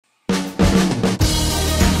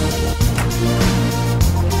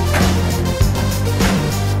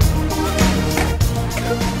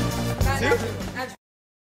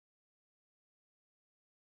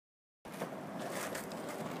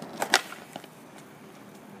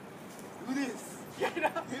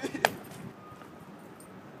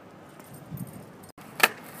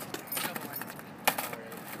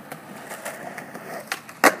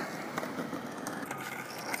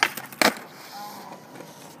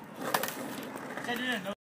I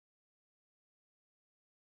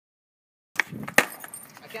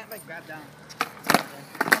can't like grab down.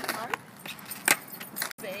 Alright.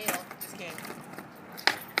 Fail. Just kidding.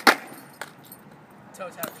 Toe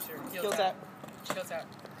tap for sure. Heel tap. Heel tap.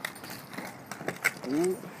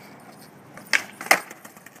 Ooh.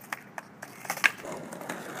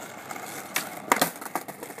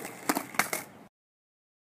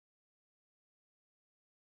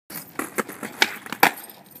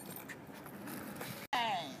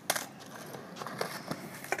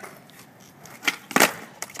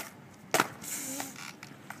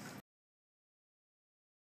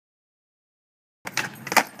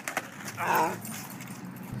 Ah.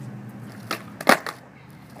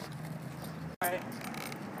 Alright.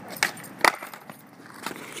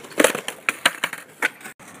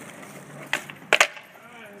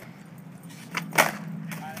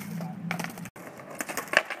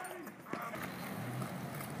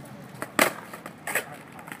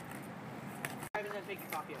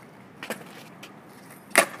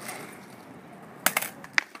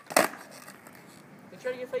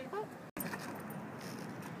 Try to get fake pop.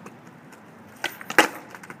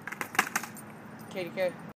 K2K.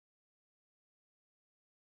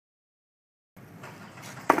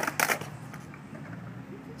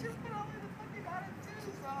 You just put all in the fucking got it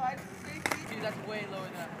too, so I just say dude, that's way lower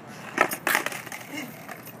than that.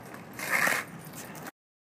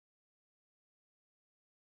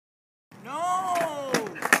 No!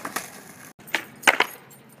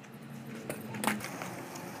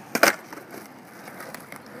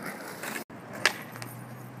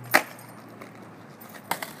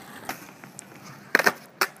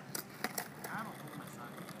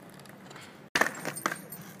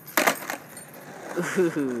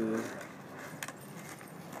 Ooh.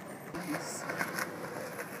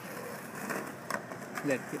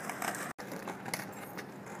 Let it.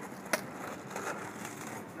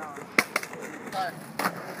 No. Sorry.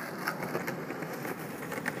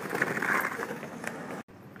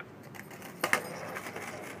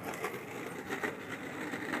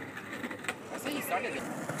 I say you started it.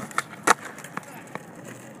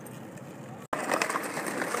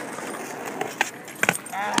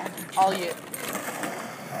 All you.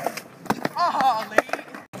 Oh, lady.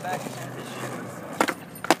 Back to his shoes.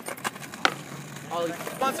 Ollie,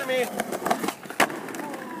 sponsor me.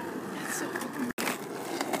 That's so cool.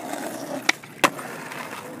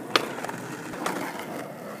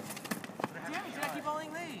 Damn it, did I keep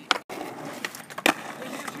falling late?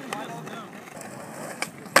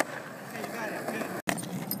 Hey, you got it. Good.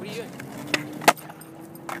 What are you doing?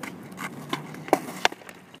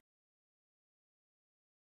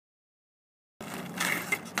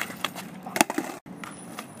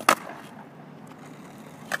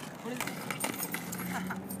 What is it?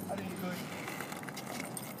 How did you go?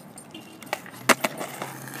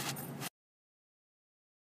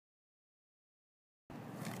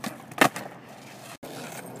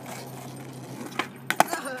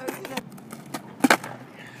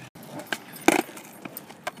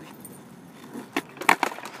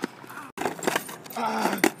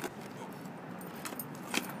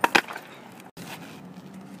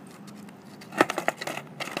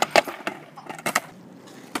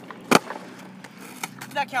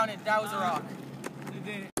 That counted. That was a rock. You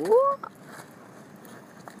did it.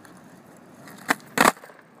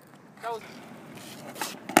 That was.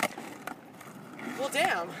 Well,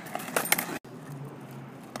 damn.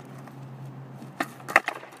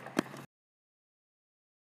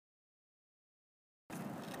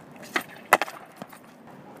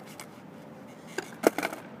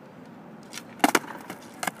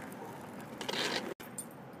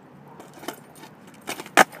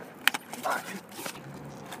 Fuck.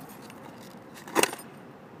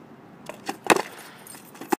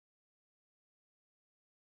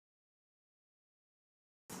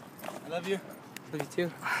 I love you. Love you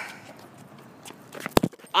too.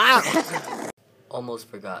 Almost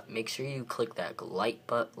forgot. Make sure you click that like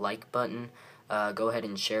button. Go ahead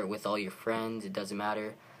and share it with all your friends. It doesn't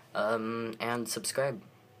matter. And subscribe.